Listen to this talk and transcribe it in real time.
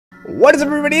What is up,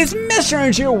 everybody? It's Mr.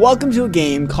 Orange here. Welcome to a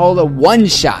game called a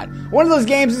OneShot. One of those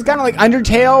games is kind of like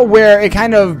Undertale, where it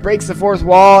kind of breaks the fourth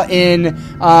wall in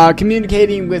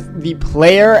communicating with the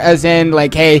player, as in,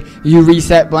 like, hey, you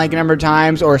reset blank number of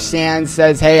times, or Sans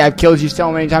says, hey, I've killed you so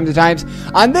many times.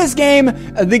 On this game,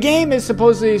 the game is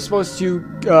supposed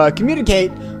to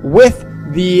communicate with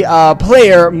the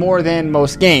player more than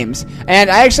most games.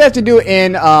 And I actually have to do it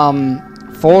in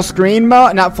full screen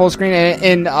mode, not full screen,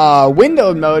 in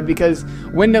windowed mode, because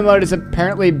window mode is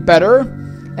apparently better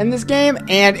in this game,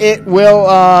 and it will,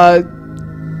 I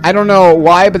don't know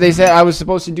why, but they said I was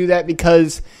supposed to do that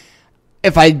because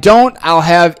if I don't, I'll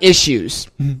have issues.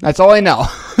 That's all I know.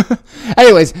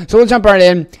 Anyways, so we'll jump right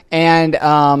in, and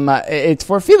it's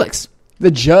for Felix, the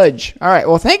judge. Alright,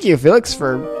 well, thank you, Felix,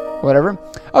 for whatever.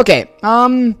 Okay,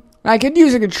 I could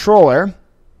use a controller,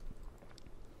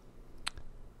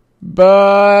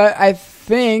 but I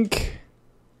think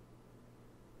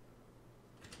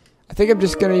I'm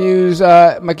just going to use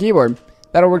my keyboard.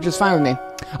 That'll work just fine with me.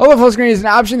 Although full screen is an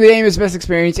option, the game is best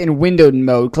experienced in windowed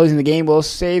mode. Closing the game will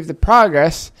save the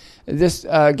progress. This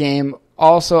game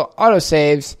also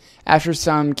autosaves after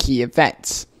some key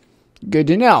events. Good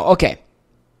to know. Okay.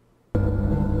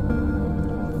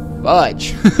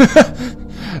 Fudge.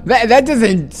 that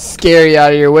doesn't scare you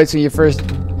out of your wits when you first...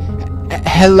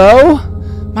 Hello?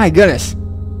 My goodness.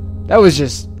 That was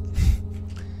just...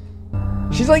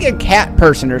 She's like a cat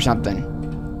person or something.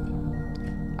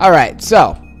 Alright,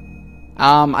 so.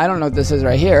 I don't know what this is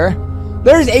right here.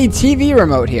 There's a TV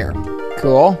remote here.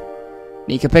 Cool.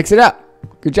 Nico picks it up.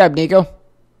 Good job, Nico.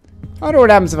 I wonder what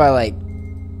happens if I, like...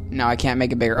 No, I can't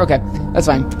make it bigger. Okay, that's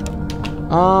fine.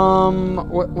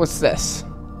 What's this?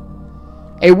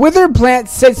 A withered plant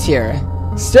sits here.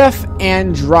 Stiff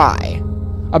and dry.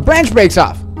 A branch breaks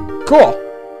off. Cool.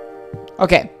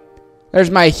 Okay,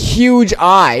 there's my huge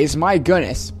eyes. My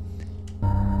goodness.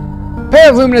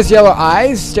 Pair of luminous yellow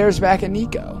eyes stares back at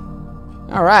Nico.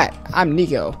 Alright, I'm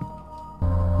Nico.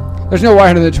 There's no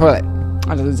water in the toilet.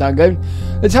 That doesn't sound good.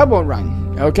 The tub won't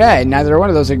run. Okay, neither one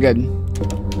of those are good.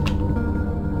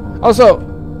 Also,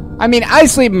 I mean, I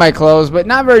sleep in my clothes, but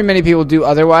not very many people do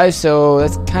otherwise, so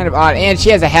that's kind of odd. And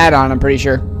she has a hat on, I'm pretty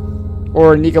sure.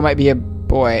 Or Nico might be a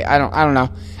boy. I don't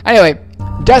know. Anyway,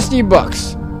 dusty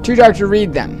books. Too dark to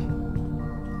read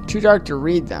them. Too dark to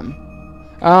read them.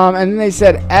 And then they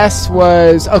said S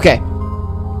was... Okay.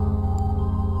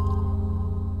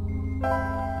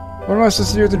 What am I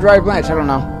supposed to do with the dry branch? I don't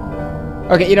know.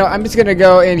 Okay, you know, I'm just going to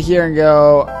go in here and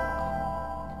go...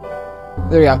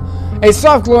 There we go. A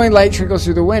soft glowing light trickles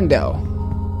through the window.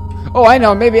 Oh, I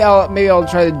know. Maybe I'll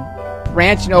try to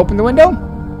branch and open the window?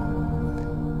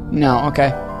 No, okay.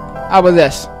 How about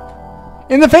this?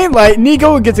 In the faint light,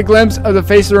 Nico gets a glimpse of the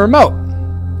face of the remote.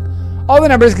 All the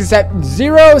numbers except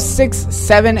 0, 6,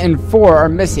 7, and 4 are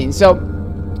missing. So,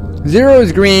 0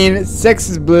 is green, 6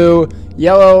 is blue,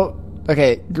 yellow...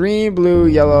 Okay, green, blue,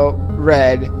 yellow,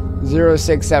 red, 0,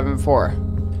 6, 7, 4.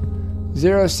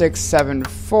 0, 6, 7,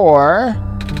 4.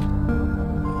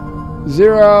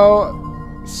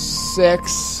 0,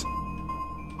 6,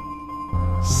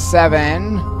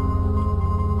 7,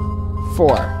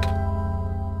 4.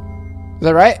 Is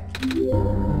that right?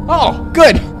 Oh,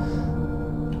 good.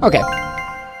 Okay.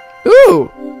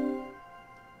 Ooh.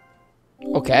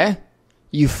 Okay.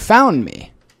 You found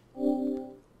me.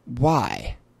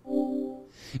 Why?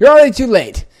 You're already too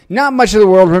late. Not much of the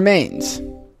world remains.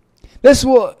 This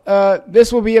will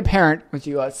be apparent with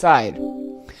you outside.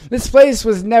 This place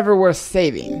was never worth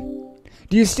saving.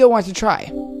 Do you still want to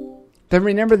try? Then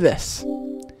remember this.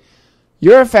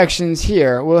 Your affections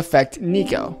here will affect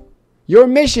Nico. Your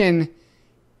mission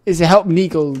is to help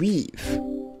Nico leave.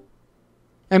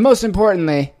 And most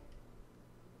importantly,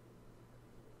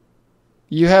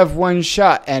 you have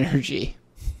one-shot energy.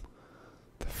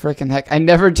 The frickin' heck. I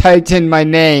never typed in my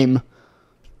name.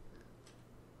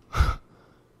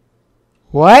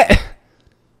 What?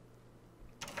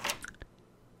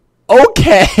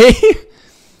 Okay.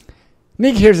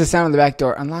 Nico hears the sound of the back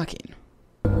door unlocking.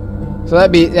 So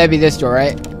that'd be this door,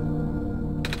 right?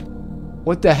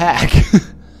 What the heck?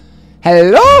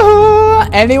 Hello?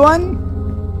 Anyone?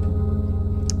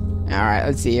 Alright,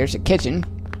 let's see. Here's the kitchen.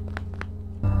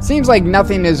 Seems like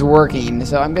nothing is working,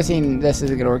 so I'm guessing this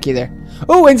isn't gonna work either.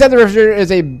 Oh, inside the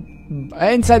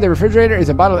refrigerator is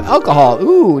a bottle of alcohol.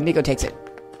 Ooh, Nico takes it.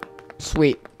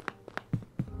 Sweet.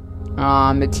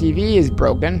 The TV is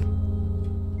broken.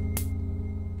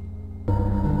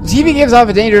 The TV gives off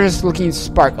a dangerous looking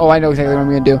spark. Oh, I know exactly what I'm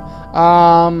gonna do.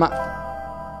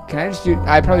 Can I just do...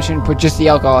 I probably shouldn't put just the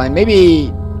alcohol in.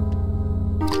 Maybe...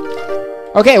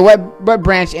 Okay, wet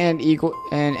branch and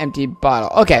an empty bottle.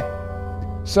 Okay.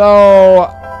 So,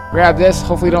 grab this.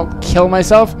 Hopefully don't kill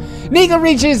myself. Nico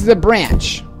reaches the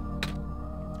branch.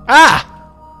 Ah!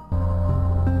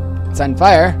 It's on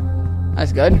fire.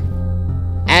 That's good.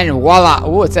 And voila.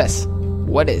 Oh, what's this?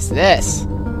 What is this?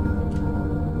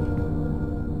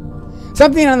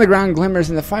 Something on the ground glimmers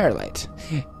in the firelight.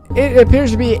 It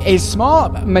appears to be a small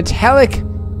metallic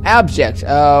object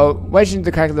wedged into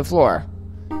the crack of the floor.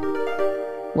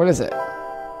 What is it?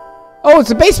 Oh,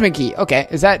 it's a basement key. Okay,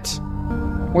 is that...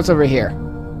 What's over here?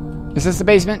 Is this the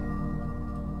basement?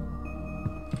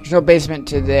 There's no basement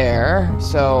to there.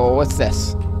 So, what's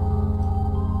this?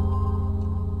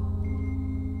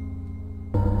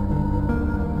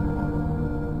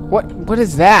 What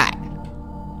is that?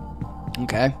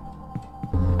 Okay.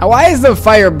 Now, why is the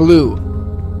fire blue?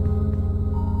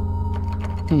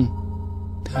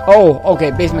 Oh,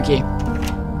 okay, basement key.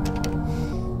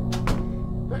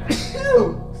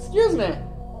 Excuse me.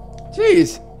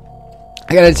 Jeez.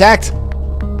 I got attacked.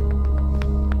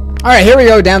 Alright, here we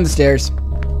go, down the stairs.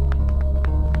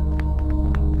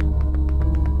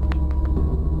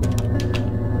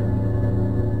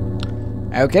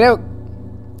 Okay, doke.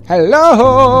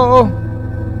 Hello!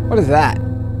 What is that?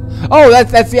 Oh,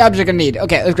 that's the object I need.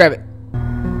 Okay, let's grab it.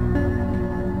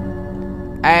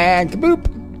 And kaboop!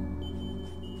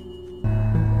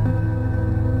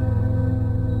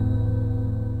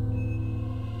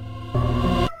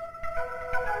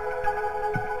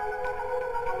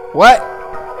 What?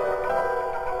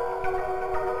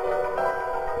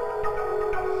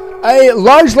 A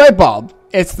large light bulb.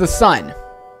 It's the sun.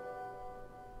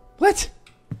 What?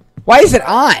 Why is it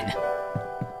on?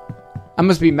 I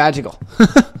must be magical.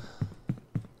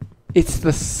 It's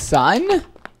the sun?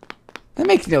 That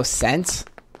makes no sense.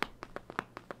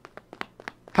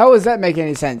 How does that make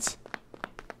any sense?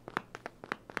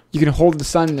 You can hold the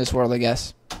sun in this world, I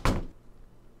guess.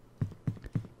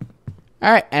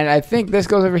 Alright, and I think this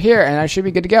goes over here, and I should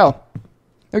be good to go.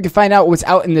 We can find out what's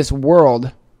out in this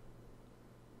world.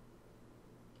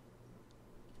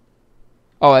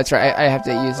 Oh, that's right. I have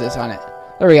to use this on it.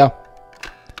 There we go.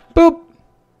 Boop!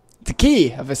 It's a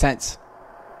key, of a sense.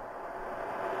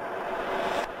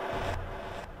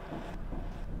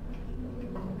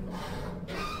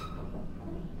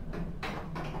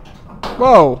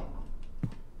 Whoa!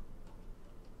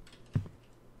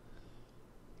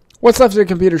 What's left of the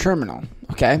computer terminal?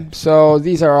 Okay, so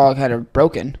these are all kind of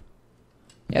broken.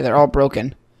 Yeah, they're all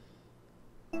broken.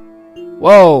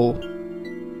 Whoa!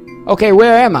 Okay,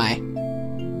 where am I?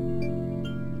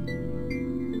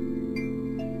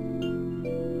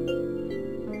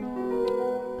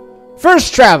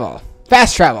 First travel.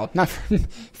 Fast travel. Not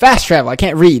fast travel. I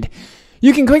can't read.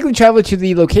 You can quickly travel to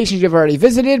the locations you've already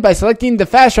visited by selecting the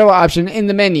fast travel option in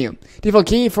the menu. Default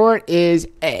key for it is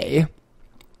A.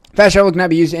 Fast travel cannot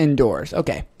be used indoors.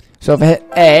 Okay. So if I hit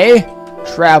A,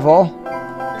 travel.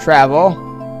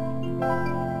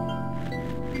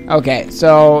 Okay,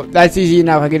 so that's easy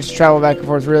enough. I can just travel back and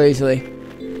forth really easily.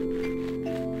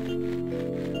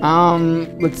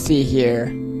 Let's see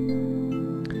here.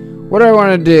 What do I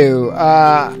want to do?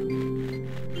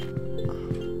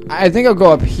 I think I'll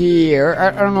go up here.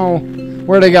 I don't know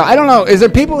where to go. I don't know. Is there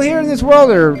people here in this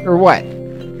world or what?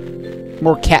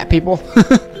 More cat people?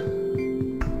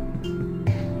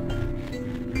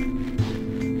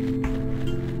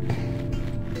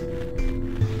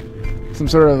 Some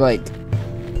sort of like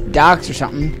docks or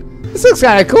something. This looks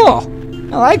kind of cool.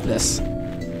 I like this.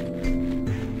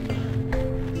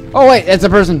 Oh wait, that's a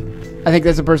person. I think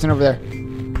that's a person over there.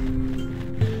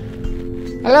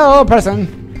 Hello, person.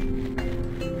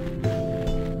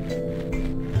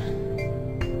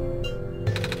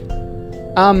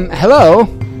 Hello?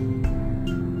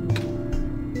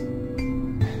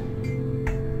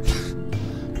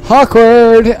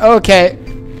 Awkward. Okay.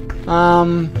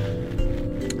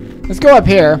 Let's go up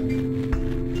here.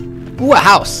 Ooh, a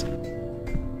house.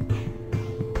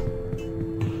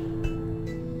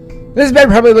 This bed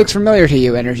probably looks familiar to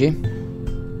you, Energy.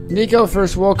 Nico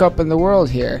first woke up in the world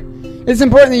here. It's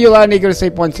important that you allow Nico to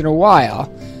sleep once in a while.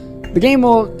 The game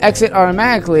will exit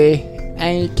automatically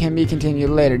and it can be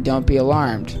continued later. Don't be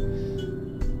alarmed.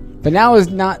 But now is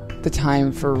not the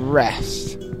time for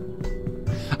rest.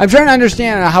 I'm trying to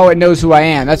understand how it knows who I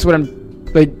am. That's what I'm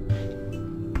like.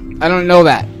 I don't know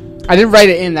that. I didn't write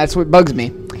it in. That's what bugs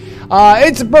me.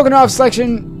 It's a broken off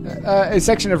section. A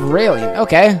section of railing.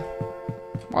 Okay.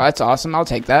 Well, that's awesome. I'll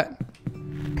take that.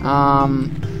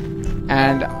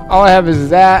 And all I have is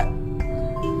that.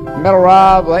 Metal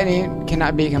rod, lightning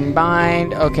cannot be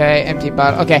combined. Okay, empty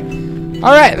bottle. Okay.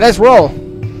 Alright, let's roll.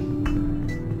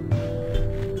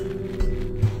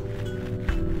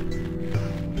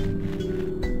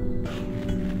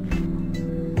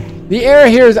 The air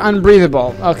here is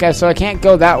unbreathable. Okay, so I can't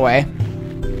go that way.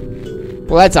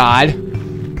 Well, that's odd.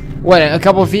 What, a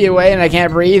couple feet away and I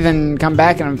can't breathe and come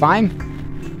back and I'm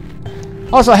fine?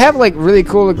 Also, I have like really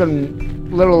cool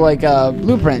looking little like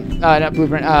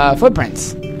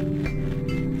footprints.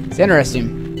 It's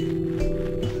interesting.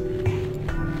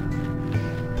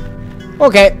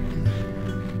 Okay.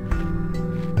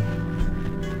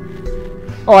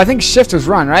 Oh, I think shift was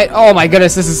run, right? Oh my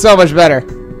goodness, this is so much better.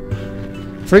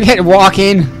 Forget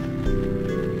walking.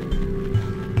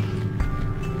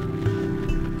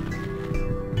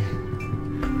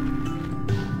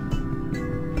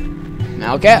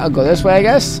 Okay, I'll go this way, I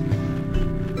guess.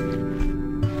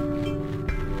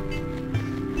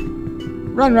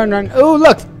 Run, run, run. Oh,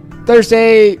 look. There's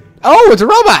a... Oh, it's a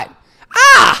robot.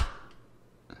 Ah!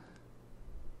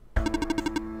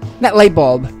 That light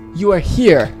bulb. You are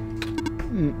here.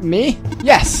 Me?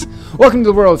 Yes. Welcome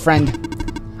to the world, friend.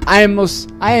 I am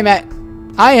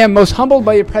most humbled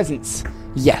by your presence.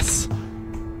 Yes.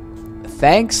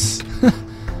 Thanks.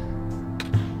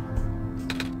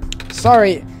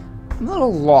 Sorry, I'm a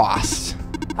little lost.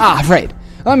 Ah, right.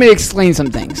 Let me explain some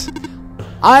things.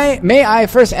 May I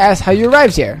first ask how you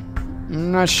arrived here?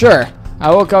 I'm not sure.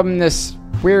 I woke up in this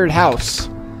weird house.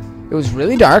 It was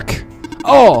really dark.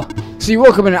 Oh, so you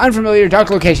woke up in an unfamiliar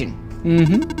dark location.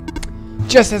 Mm-hmm.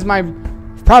 Just as my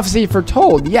prophecy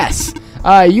foretold, yes.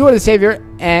 You are the savior,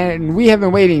 and we have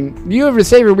been waiting. You are the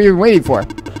savior we've been waiting for.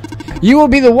 You will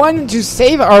be the one to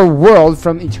save our world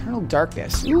from eternal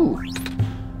darkness. Ooh.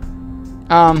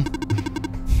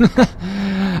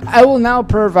 I will now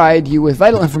provide you with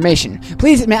vital information.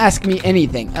 Please ask me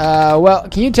anything. Well,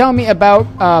 can you tell me about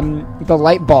the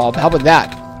light bulb? How about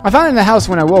that? I found it in the house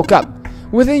when I woke up.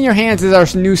 Within your hands is our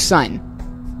new sun.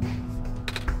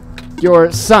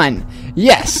 Your son.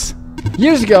 Yes.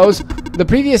 Years ago, the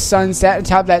previous sun sat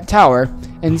atop that tower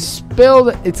and spilled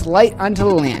its light onto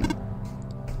the land.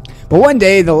 But one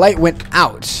day, the light went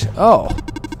out. Oh.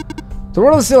 The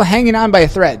world is still hanging on by a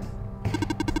thread.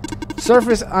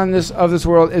 Surface of this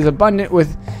world is abundant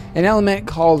with an element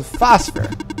called phosphor.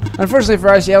 Unfortunately for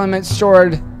us, the element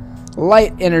stored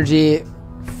light energy.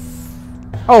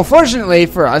 Oh, fortunately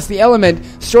for us, the element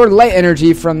stored light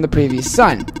energy from the previous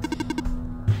sun.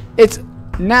 It's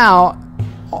now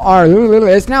our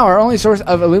only source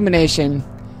of illumination,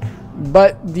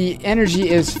 but the energy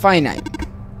is finite.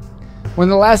 When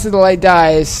the last of the light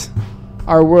dies,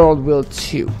 our world will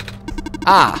too.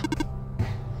 Ah.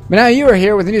 But now you are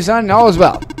here with the new sun and all is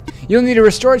well. You'll need to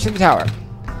restore it to the tower.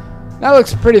 That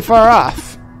looks pretty far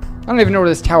off. I don't even know where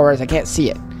this tower is. I can't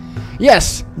see it.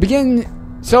 Yes,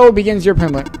 so begins your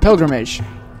pilgrimage.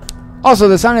 Also,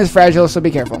 the sun is fragile, so be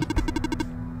careful.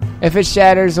 If it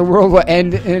shatters, the world will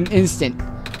end in an instant.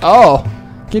 Oh,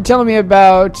 can you tell me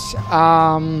about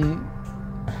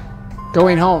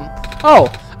going home?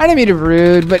 Oh, I didn't mean to be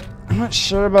rude, but I'm not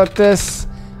sure about this.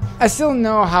 I still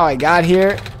know how I got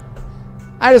here.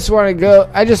 I just want to go.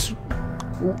 I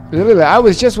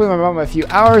was just with my mom a few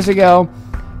hours ago,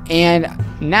 and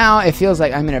now it feels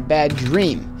like I'm in a bad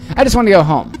dream. I just want to go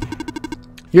home.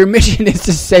 Your mission is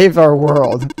to save our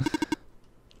world,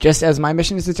 just as my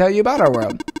mission is to tell you about our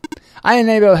world. I am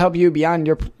unable to help you beyond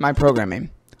my programming.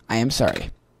 I am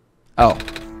sorry. Oh.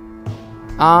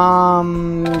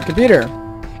 Computer.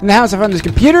 In the house I found this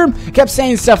computer. It kept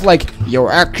saying stuff like,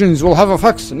 your actions will have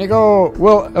effects. Nico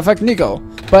will affect Nico.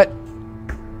 But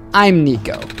I'm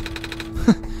Nico.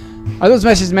 Are those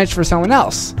messages meant for someone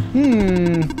else?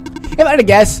 If I had to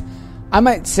guess, I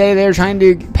might say they're trying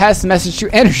to pass the message to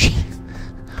energy.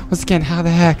 Once again, how the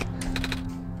heck?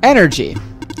 Energy.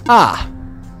 Ah.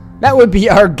 That would be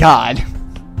our god.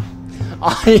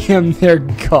 I am their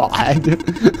god.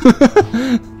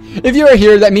 If you are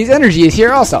here, that means energy is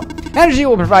here also. Energy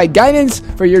will provide guidance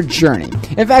for your journey.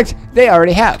 In fact, they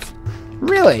already have.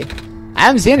 Really? I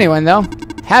haven't seen anyone, though.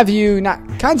 Have you not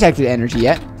contacted energy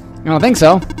yet? I don't think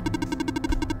so.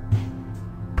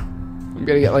 I'm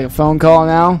gonna get like a phone call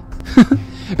now.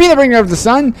 Be the bringer of the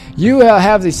sun. You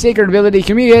have the sacred ability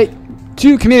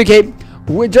to communicate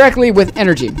directly with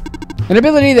energy. An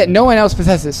ability that no one else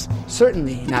possesses.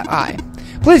 Certainly not I.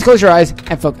 Please close your eyes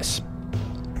and focus.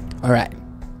 Alright.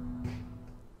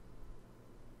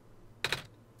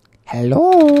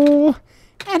 Hello?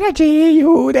 Energy,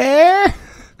 you there?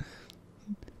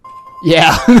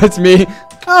 Yeah, that's me.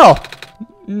 Oh,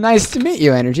 nice to meet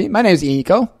you, Energy. My name's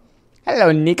Nico.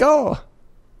 Hello, Nico.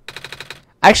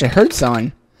 I actually heard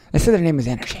someone. They said their name was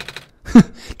Energy.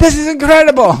 This is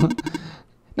incredible.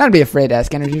 Not to be afraid to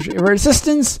ask Energy for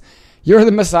assistance. You're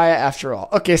the Messiah after all.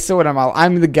 Okay, so what am I?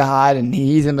 I'm the God, and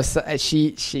he's the Messiah.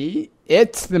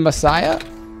 It's the Messiah.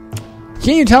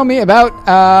 Can you tell me about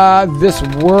this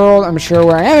world? I'm sure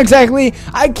where I am exactly.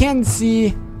 I can't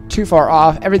see too far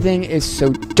off. Everything is so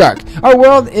dark. Our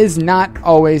world is not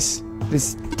always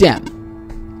this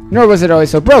dim, nor was it always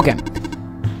so broken.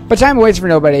 But time waits for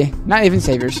nobody, not even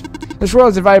saviors. This world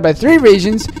is divided by 3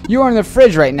 regions. You are in the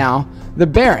fridge right now, the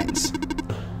Barrens.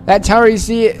 That tower you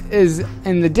see is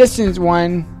in the distance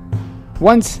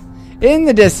once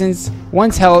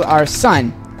held our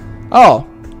sun. Oh.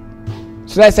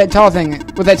 So that's that tall thing,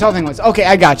 what that tall thing was. Okay,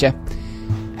 I gotcha.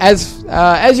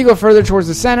 As you go further towards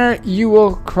the center, you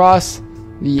will cross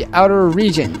the outer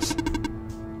regions.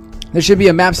 There should be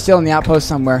a map still in the outpost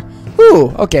somewhere. Ooh,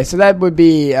 okay, so that would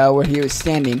be where he was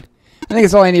standing. I think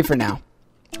that's all I need for now.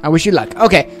 I wish you luck.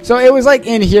 Okay, so it was like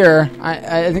in here.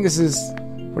 I think this is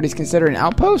what he's considered an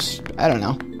outpost? I don't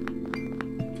know.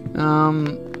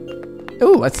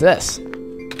 Ooh, what's this?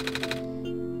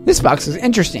 This box is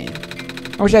interesting.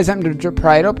 I wish I had something to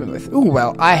pry it open with. Ooh,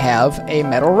 well, I have a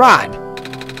metal rod.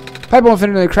 Pipe won't fit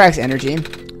into the cracks energy.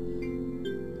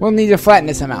 We'll need to flatten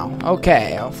it somehow.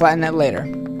 Okay, I'll flatten that later.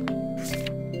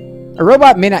 A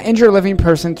robot may not injure a living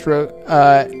person through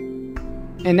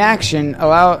inaction,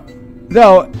 allow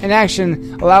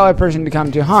a person to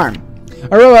come to harm.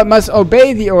 A robot must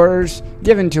obey the orders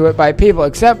given to it by people,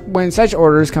 except when such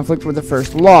orders conflict with the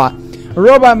first law. A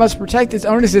robot must protect its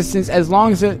own existence as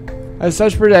long as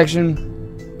such protection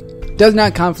does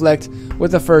not conflict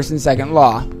with the first and second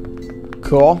law.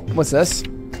 Cool. What's this?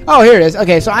 Oh, here it is.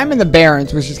 Okay, so I'm in the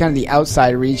Barrens, which is kind of the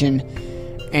outside region.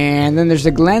 And then there's the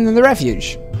Glen and the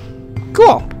Refuge.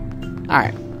 Cool.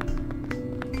 Alright.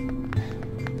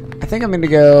 I think I'm going to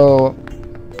go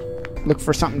look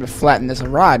for something to flatten this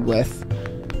rod with.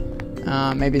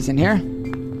 Maybe it's in here.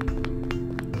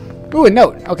 Ooh, a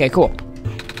note. Okay, cool.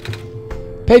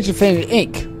 Page of faded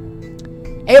ink.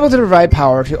 Able to provide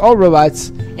power to all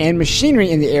robots and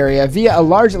machinery in the area via a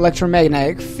large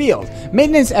electromagnetic field.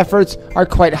 Maintenance efforts are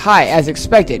quite high, as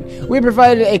expected. We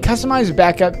provided a customized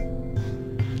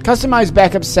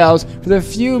backup cells for the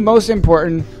few most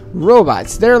important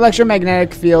robots. Their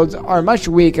electromagnetic fields are much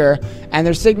weaker, and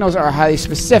their signals are highly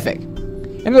specific.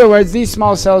 In other words, these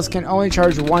small cells can only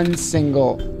charge one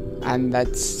single, and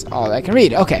that's all I can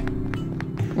read. Okay.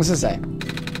 What's this say?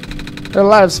 There are a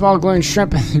lot of small glowing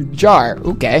shrimp in the jar.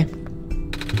 Okay.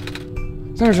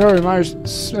 Some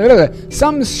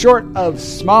sort of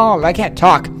small... I can't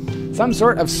talk. Some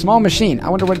sort of small machine. I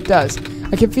wonder what it does.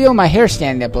 I can feel my hair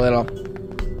standing up a little.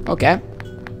 Okay.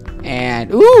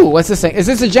 And... Ooh, what's this thing? Is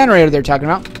this a generator they're talking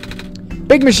about?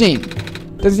 Big machine.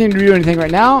 Doesn't seem to do anything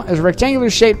right now. There's a rectangular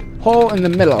shaped hole in the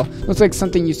middle. Looks like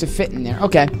something used to fit in there.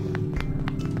 Okay.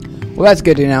 Well, that's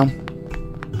good to know.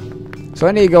 So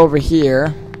I need to go over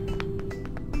here.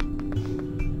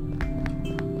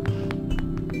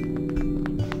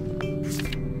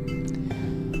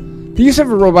 The use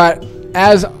of a robot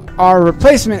as our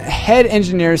replacement head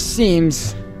engineer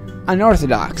seems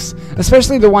unorthodox,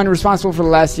 especially the one responsible for the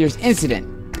last year's incident.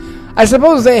 I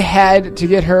suppose they had to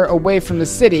get her away from the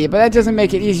city, but that doesn't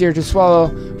make it easier to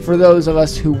swallow for those of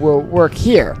us who will work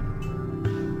here.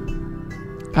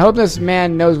 I hope this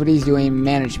man knows what he's doing in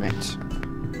management.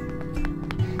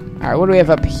 Alright, what do we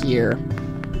have up here?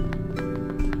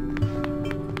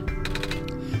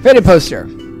 Faded poster.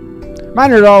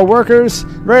 Reminder to all workers,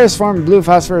 various form of blue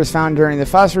phosphor is found during the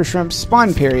phosphor shrimp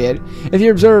spawn period. If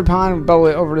you observe a pond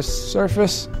bubbling over the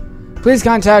surface, please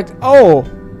contact... Oh!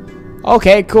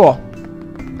 Okay, cool.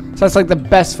 So that's like the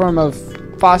best form of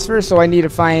phosphorus, so I need to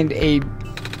find a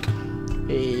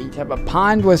type of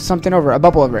pond with something over it, a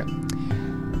bubble over it.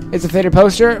 It's a faded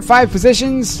poster. 5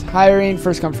 positions, hiring,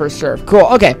 first come, first serve. Cool,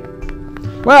 okay.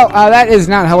 Well, that is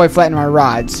not how I flatten my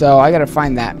rod, so I gotta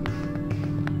find that.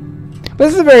 But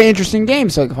this is a very interesting game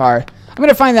so far. I'm going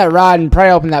to find that rod and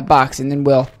probably open that box, and then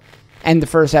we'll end the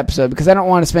first episode, because I don't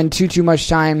want to spend too much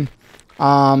time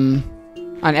on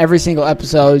every single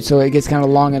episode, so it gets kind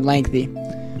of long and lengthy.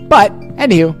 But,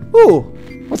 anywho, ooh,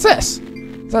 what's this?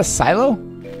 Is that a silo?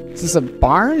 Is this a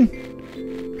barn?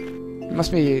 It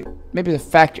must be, maybe the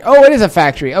factory. Oh, it is a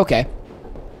factory. Okay.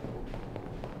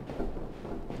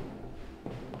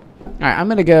 Alright, I'm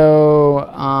going to go,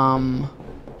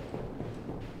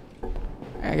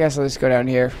 I guess I'll just go down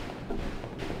here.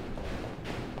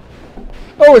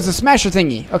 Oh, it's a smasher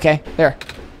thingy. Okay, there.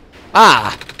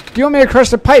 Ah! Do you want me to crush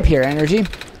the pipe here, Energy?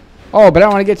 Oh, but I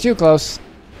don't want to get too close.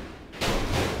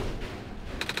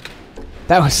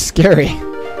 That was scary.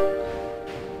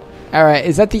 Alright,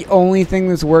 is that the only thing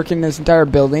that's working in this entire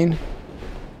building?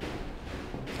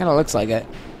 Kind of looks like it.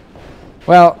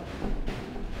 Well,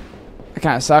 that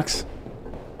kind of sucks.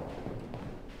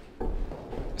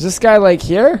 Is this guy like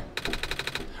here?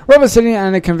 Robot sitting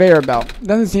on a conveyor belt.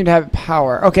 Doesn't seem to have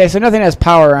power. Okay, so nothing has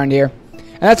power around here.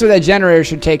 And that's what that generator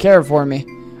should take care of for me.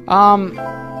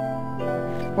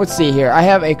 Let's see here. I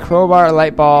have a crowbar, a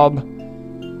light bulb,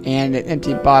 and an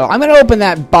empty bottle. I'm going to open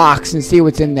that box and see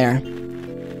what's in there.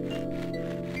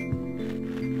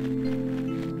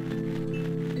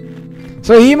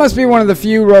 So he must be one of the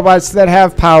few robots that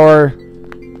have power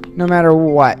no matter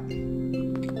what.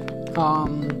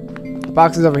 The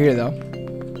box is over here, though.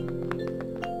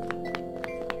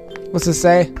 What's this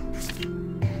say?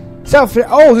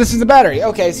 Oh, this is the battery.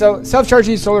 Okay, so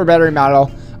self-charging solar battery model.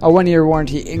 A 1-year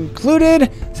warranty included.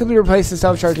 Simply replace the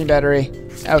self-charging battery.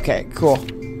 Okay, cool.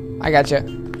 I gotcha.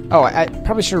 Oh, I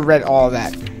probably should have read all of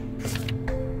that.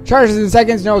 Charges in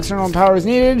seconds. No external power is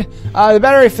needed. The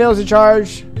battery fails to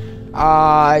charge.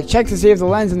 Check to see if the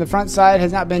lens in the front side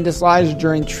has not been dislodged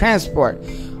during transport.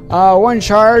 One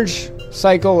charge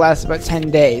cycle lasts about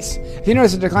 10 days. If you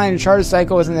notice a decline in charge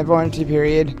cycle within the warranty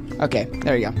period. Okay,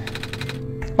 there we go.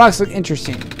 Box looks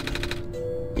interesting.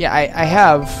 Yeah, I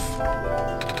have...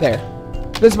 There.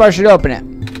 This bar should open it.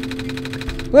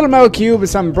 Little metal cube with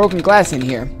some broken glass in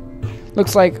here.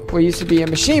 Looks like what used to be a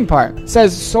machine part. It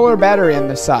says solar battery on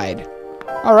the side.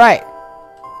 Alright.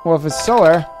 Well, if it's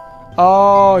solar...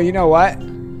 Oh, you know what?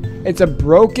 It's a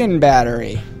broken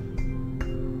battery.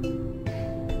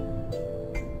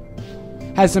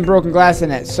 Has some broken glass in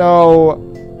it. So...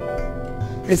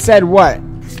 It said what?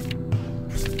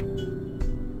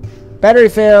 Battery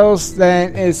fails,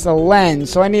 then it's a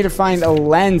lens. So I need to find a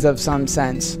lens of some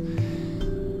sense.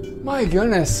 My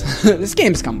goodness. This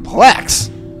game's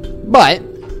complex. But,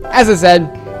 as I said,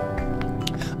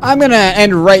 I'm going to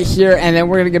end right here, and then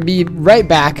we're going to be right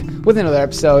back with another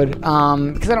episode.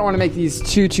 Because I don't want to make these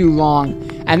too long.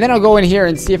 And then I'll go in here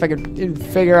and see if I can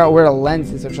figure out where the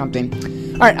lens is or something.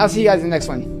 Alright, I'll see you guys in the next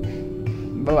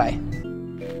one. Bye-bye.